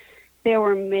 yes. There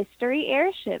were mystery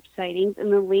airship sightings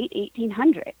in the late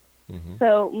 1800s.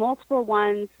 So multiple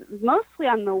ones, mostly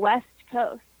on the West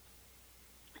Coast.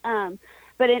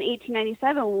 But in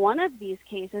 1897, one of these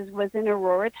cases was in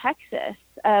Aurora, Texas.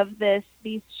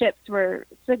 These ships were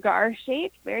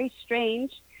cigar-shaped, very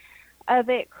strange, of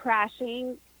it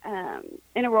crashing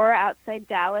in Aurora outside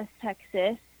Dallas,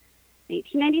 Texas,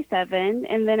 1897.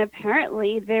 And then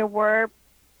apparently there were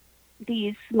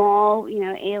these small,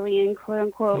 alien,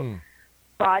 quote-unquote,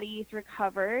 bodies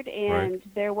recovered, and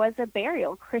there was a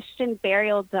Christian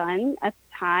burial done at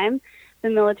the time. The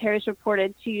military is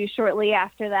reported to shortly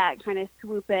after that kind of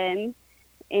swoop in,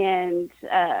 and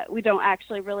we don't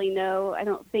actually really know, I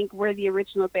don't think, where the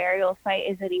original burial site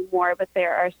is anymore, but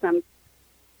there are some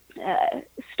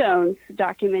stones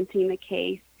documenting the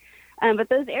case. But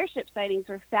those airship sightings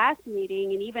were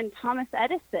fascinating, and even Thomas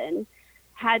Edison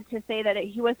had to say that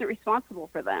he wasn't responsible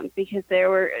for them because there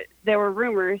were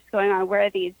rumors going on, where are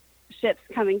these ships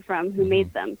coming from, who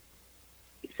made them.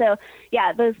 So,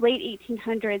 yeah, those late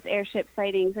 1800s airship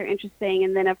sightings are interesting.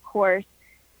 And then, of course,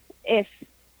 if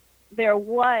there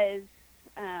was,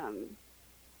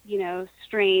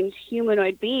 strange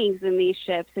humanoid beings in these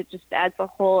ships, it just adds a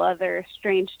whole other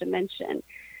strange dimension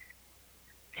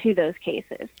to those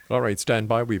cases. All right, stand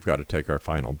by. We've got to take our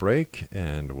final break,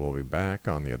 and we'll be back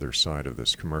on the other side of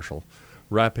this commercial,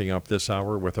 wrapping up this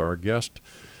hour with our guest,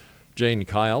 Jane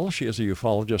Kyle. She is a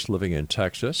ufologist living in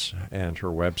Texas, and her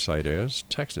website is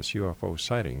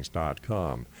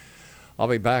texasUFOsightings.com. I'll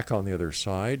be back on the other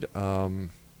side.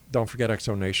 Don't forget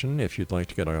Exonation. If you'd like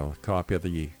to get a copy of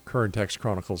the current X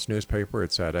Chronicles newspaper,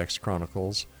 it's at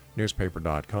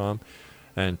xchroniclesnewspaper.com.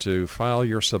 And to file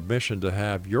your submission to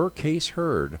have your case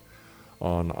heard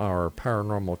on our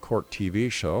Paranormal Court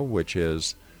TV show, which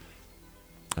is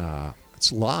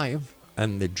it's live,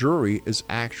 and the jury is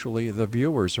actually the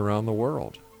viewers around the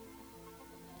world.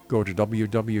 Go to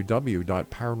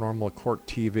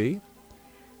www.paranormalcourttv,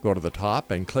 go to the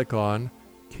top and click on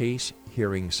Case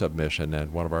Hearing Submission,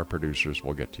 and one of our producers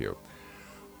will get to you.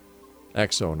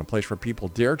 X-Zone, a place where people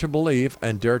dare to believe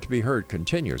and dare to be heard,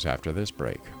 continues after this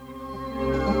break.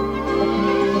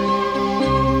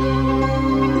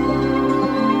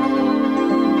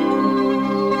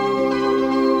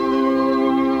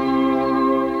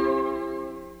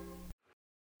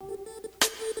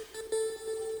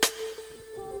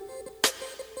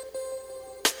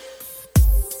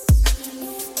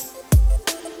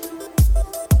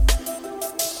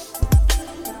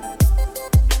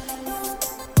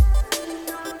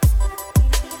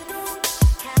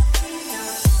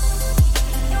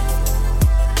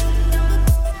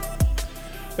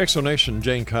 Exonation,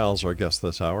 Jane Kyle's our guest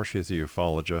this hour. She's a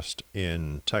ufologist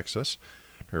in Texas.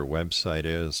 Her website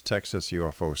is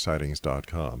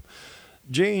texasUFOsightings.com.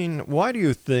 Jane, why do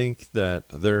you think that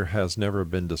there has never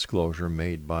been disclosure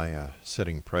made by a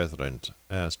sitting president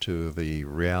as to the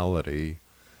reality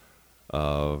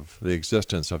of the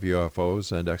existence of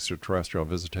UFOs and extraterrestrial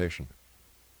visitation?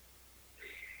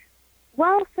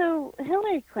 Well, so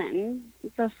Hillary Clinton,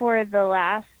 before the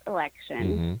last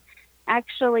election,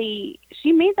 actually,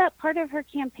 she made that part of her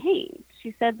campaign.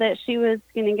 She said that she was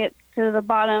going to get to the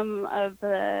bottom of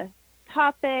the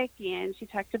topic, and she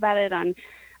talked about it on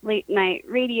late night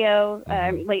radio,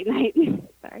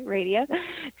 radio,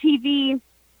 TV,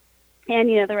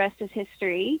 and, the rest is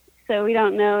history. So we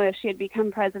don't know if she had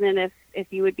become president if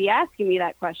you would be asking me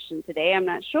that question today. I'm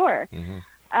not sure.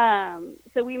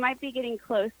 So we might be getting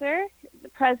closer. The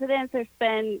presidents, there's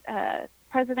been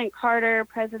President Carter,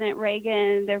 President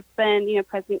Reagan, there's been,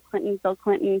 President Clinton, Bill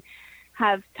Clinton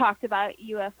have talked about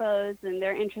UFOs and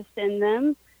their interest in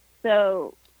them.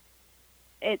 So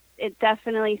it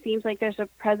definitely seems like there's a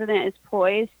president is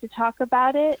poised to talk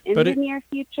about it in the near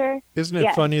future. Isn't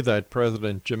it funny that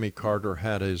President Jimmy Carter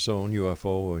had his own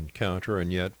UFO encounter,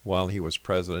 and yet while he was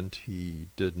president, he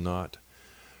did not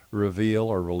reveal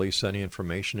or release any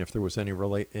information if there was any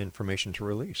information to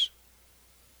release.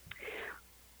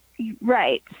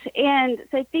 Right. And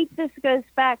so I think this goes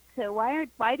back to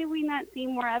why do we not see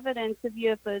more evidence of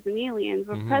UFOs and aliens?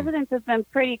 Well, presidents have been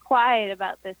pretty quiet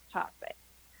about this topic.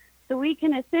 So we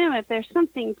can assume if there's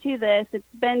something to this, it's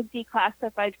been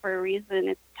declassified for a reason,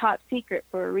 it's top secret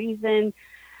for a reason.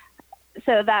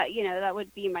 So that, that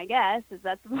would be my guess, is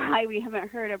that's why we haven't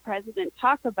heard a president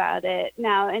talk about it.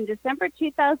 Now, in December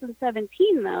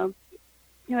 2017, though,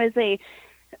 it was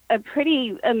a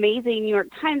pretty amazing New York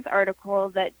Times article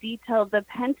that detailed the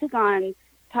Pentagon's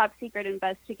top secret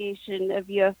investigation of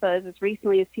UFOs as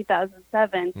recently as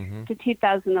 2007 to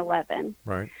 2011.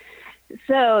 Right.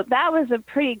 So that was a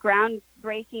pretty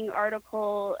groundbreaking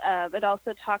article. It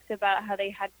also talked about how they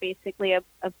had basically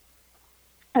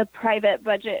a private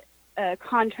budget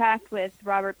contract with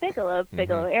Robert Bigelow,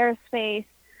 Bigelow Aerospace,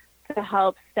 to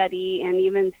help study and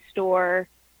even store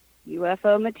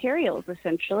UFO materials,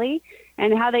 essentially,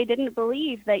 and how they didn't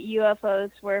believe that UFOs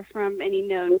were from any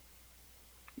known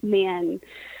man.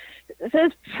 So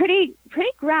it's pretty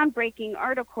groundbreaking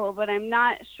article, but I'm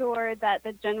not sure that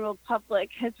the general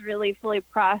public has really fully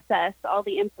processed all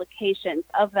the implications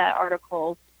of that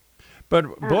article.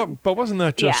 But wasn't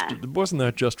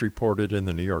that just reported in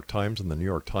the New York Times, and the New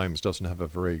York Times doesn't have a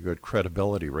very good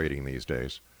credibility rating these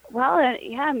days? Well,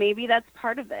 yeah, maybe that's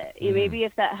part of it. Maybe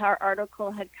if that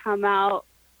article had come out,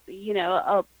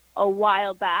 a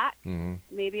while back,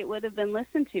 maybe it would have been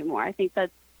listened to more. I think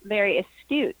that's very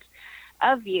astute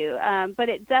of you. But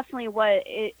it definitely was.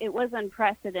 It was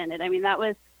unprecedented. I mean, that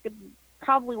was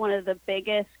probably one of the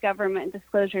biggest government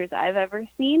disclosures I've ever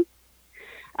seen.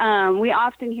 We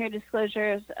often hear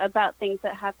disclosures about things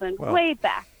that happened way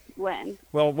back when.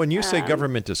 Well, when you say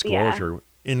government disclosure,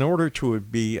 in order to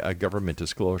be a government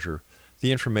disclosure,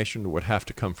 the information would have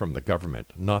to come from the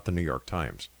government, not the New York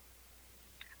Times.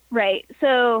 Right.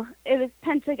 So it was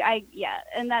Pentagon.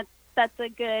 And that's a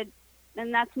good,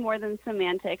 and that's more than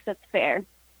semantics. That's fair.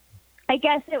 I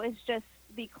guess it was just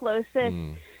the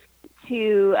closest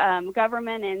to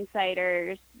government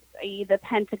insiders, i.e. the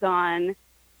Pentagon,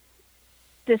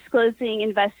 disclosing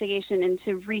investigation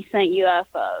into recent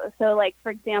UFOs. So, like, for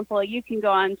example, you can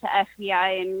go on to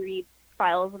FBI and read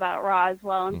files about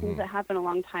Roswell and things that happened a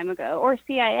long time ago. Or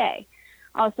CIA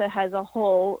also has a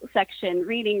whole section,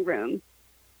 reading room,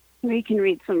 where you can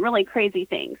read some really crazy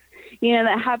things,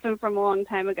 that happened from a long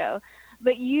time ago.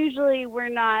 But usually we're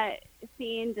not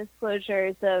seeing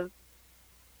disclosures of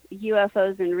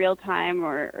UFOs in real time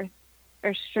or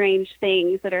strange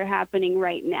things that are happening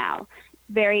right now.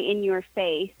 Very in your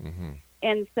face.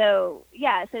 And so,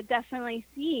 so it definitely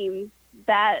seems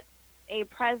that a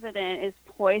president is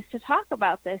poised to talk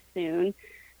about this soon.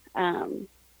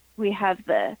 We have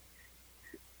the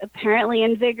apparently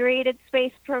invigorated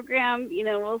space program,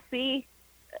 we'll see.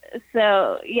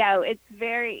 So, it's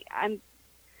very,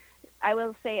 I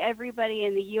will say everybody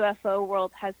in the UFO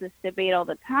world has this debate all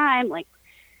the time, like,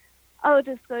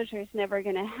 disclosure is never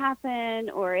going to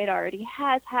happen, or it already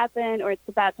has happened, or it's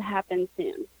about to happen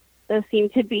soon. Those seem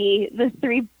to be the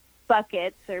three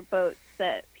buckets or boats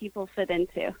that people fit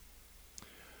into.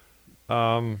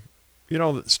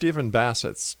 Stephen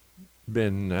Bassett's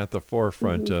been at the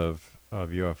forefront of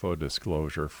UFO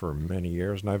disclosure for many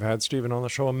years, and I've had Stephen on the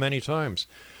show many times,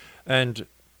 and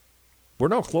we're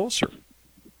no closer.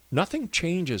 Nothing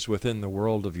changes within the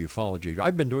world of ufology.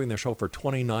 I've been doing the show for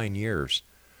 29 years.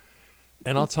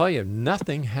 And I'll tell you,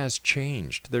 nothing has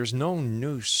changed. There's no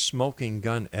new smoking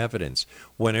gun evidence.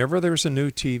 Whenever there's a new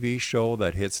TV show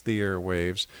that hits the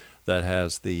airwaves that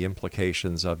has the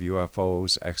implications of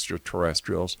UFOs,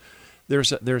 extraterrestrials,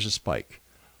 there's a spike.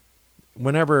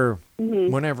 Whenever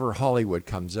Hollywood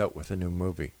comes out with a new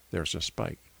movie, there's a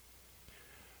spike.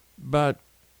 But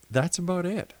that's about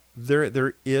it.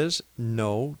 There is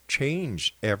no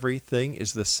change. Everything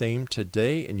is the same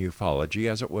today in ufology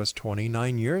as it was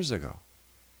 29 years ago.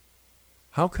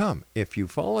 How come? If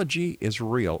ufology is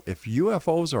real, if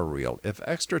UFOs are real, if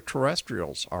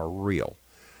extraterrestrials are real,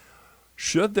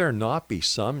 should there not be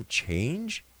some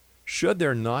change? Should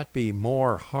there not be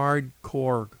more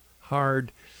hardcore,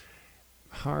 hard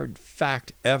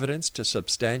fact evidence to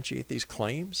substantiate these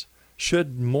claims?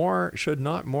 Should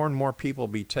not more and more people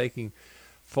be taking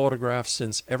photographs,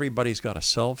 since everybody's got a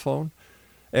cell phone?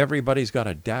 Everybody's got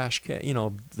a dash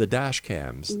cam, the dash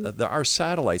cams. Our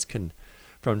satellites can,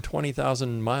 from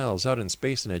 20,000 miles out in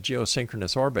space in a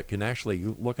geosynchronous orbit, can actually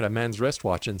look at a man's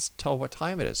wristwatch and tell what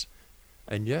time it is.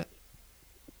 And yet,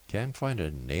 can't find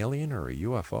an alien or a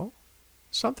UFO?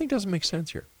 Something doesn't make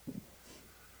sense here.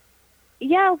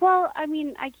 Yeah, well, I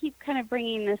mean, I keep kind of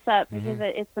bringing this up because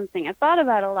it's something I've thought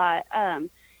about a lot.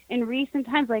 in recent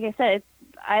times, like I said,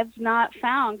 I've not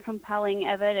found compelling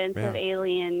evidence of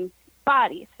alien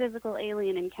bodies, physical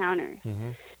alien encounters.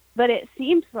 But it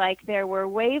seems like there were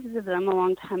waves of them a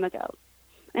long time ago.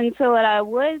 And so what I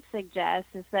would suggest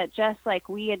is that just like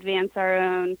we advance our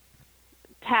own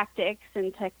tactics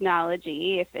and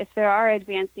technology, if there are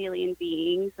advanced alien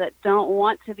beings that don't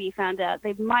want to be found out,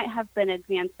 they might have been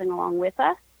advancing along with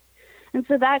us. And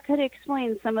so that could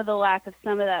explain some of the lack of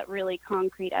some of that really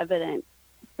concrete evidence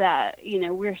that, you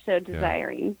know, we're so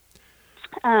desiring,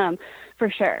 for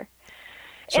sure.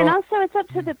 So, and also it's up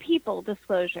to the people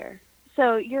disclosure.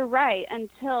 So you're right,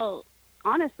 until,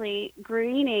 honestly,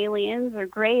 green aliens or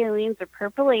gray aliens or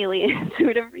purple aliens,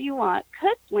 whatever you want,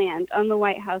 could land on the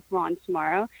White House lawn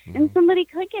tomorrow, and somebody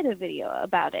could get a video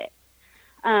about it.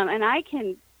 And I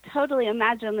can totally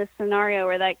imagine this scenario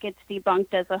where that gets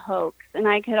debunked as a hoax. And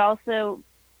I could also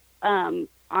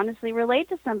honestly relate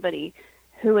to somebody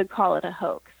who would call it a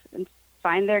hoax and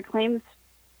find their claims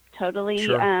totally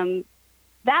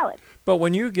valid. But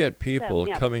when you get people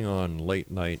coming on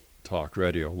late night talk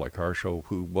radio like our show,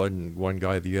 who one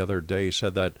guy the other day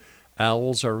said that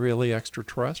owls are really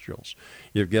extraterrestrials.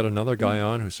 You get another guy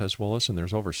on who says, well, listen,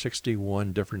 there's over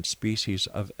 61 different species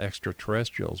of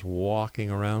extraterrestrials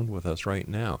walking around with us right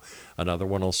now. Another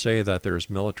one will say that there's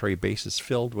military bases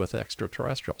filled with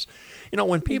extraterrestrials. You know,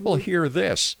 when people hear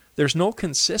this, there's no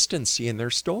consistency in their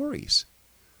stories.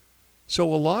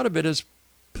 So a lot of it is,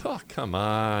 oh, come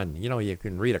on. You know, you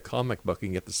can read a comic book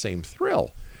and get the same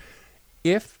thrill.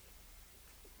 If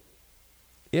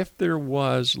there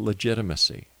was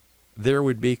legitimacy, there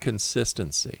would be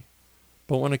consistency.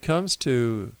 But when it comes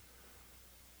to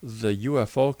the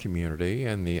UFO community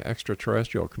and the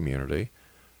extraterrestrial community,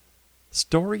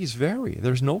 stories vary.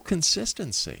 There's no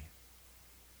consistency.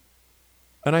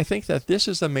 And I think that this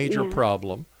is a major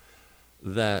problem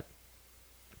that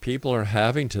people are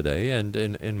having today. And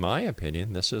in my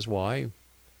opinion, this is why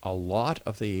a lot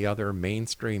of the other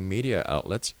mainstream media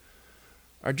outlets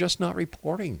are just not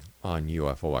reporting on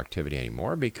UFO activity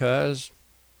anymore because,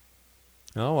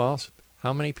 oh, well,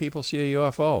 how many people see a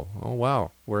UFO? Oh,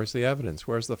 wow. Where's the evidence?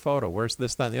 Where's the photo? Where's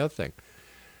this, that, and the other thing?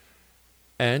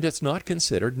 And it's not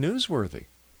considered newsworthy.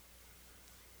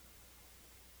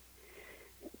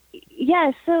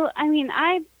 Yeah, so, I mean,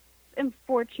 I am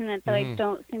fortunate that I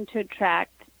don't seem to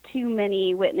attract too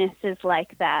many witnesses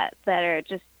like that are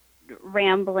just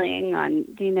rambling on,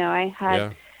 you know, I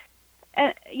had...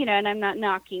 you know, and I'm not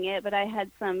knocking it, but I had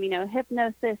some, you know,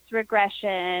 hypnosis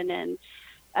regression, and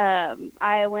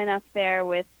I went up there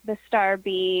with the star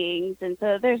beings. And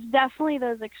so there's definitely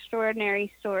those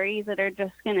extraordinary stories that are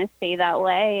just going to stay that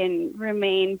way and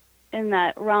remain in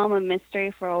that realm of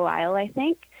mystery for a while, I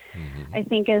think. I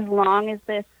think as long as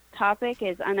this topic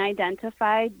is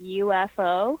unidentified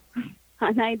UFO,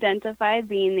 unidentified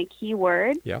being the key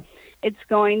word, it's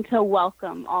going to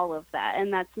welcome all of that,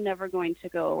 and that's never going to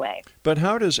go away. But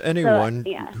how does anyone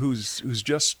who's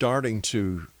just starting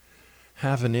to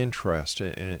have an interest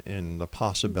in the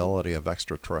possibility of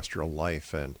extraterrestrial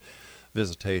life and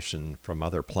visitation from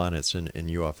other planets in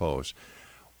UFOs,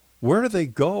 where do they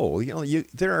go? You know,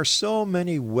 there are so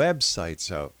many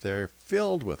websites out there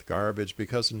filled with garbage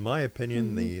because, in my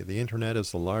opinion, the internet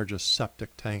is the largest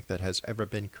septic tank that has ever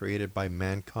been created by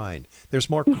mankind.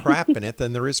 There's more crap in it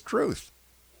than there is truth.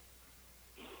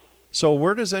 So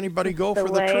where does anybody go for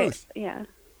the truth? Yeah.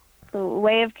 The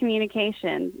way of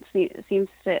communication seems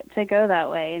to go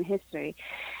that way in history.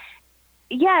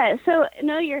 Yeah, so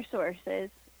know your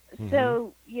sources.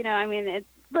 So, you know, I mean,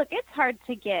 it's hard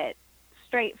to get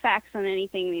straight facts on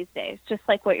anything these days, just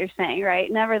like what you're saying, right?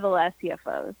 Nevertheless,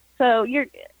 UFOs. So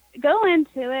go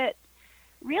into it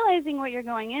realizing what you're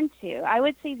going into. I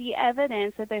would say the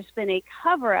evidence that there's been a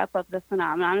cover-up of the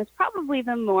phenomenon is probably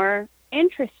the more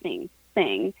interesting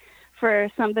thing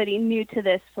for somebody new to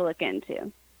this to look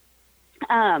into.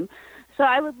 So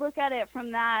I would look at it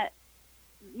from that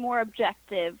more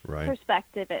objective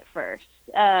perspective at first.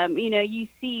 You know, you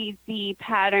see the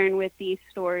pattern with these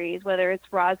stories, whether it's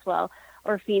Roswell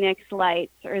or Phoenix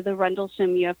Lights or the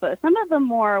Rendlesham UFO. Some of the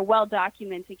more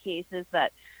well-documented cases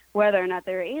that whether or not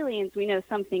they're aliens, we know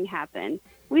something happened.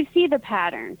 We see the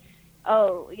pattern.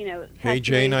 Oh, you know. Hey,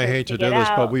 Jane, I hate to do this,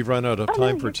 but we've run out of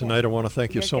time for tonight. I want to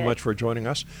thank you so much for joining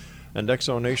us. And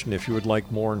Exonation, if you would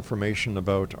like more information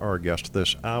about our guest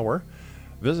this hour,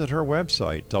 visit her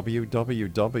website,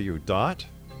 www.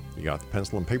 You got the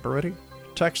pencil and paper ready?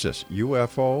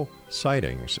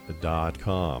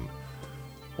 TexasUFOsightings.com.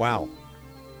 Wow.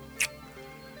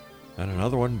 And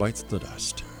another one bites the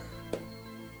dust.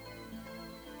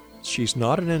 She's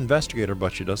not an investigator,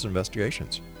 but she does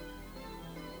investigations.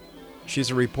 She's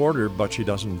a reporter, but she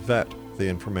doesn't vet the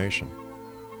information.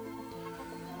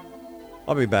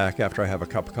 I'll be back after I have a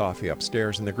cup of coffee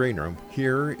upstairs in the green room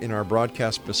here in our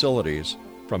broadcast facilities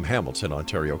from Hamilton,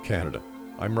 Ontario, Canada.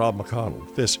 I'm Rob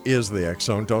McConnell. This is the X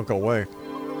Zone. Don't go away.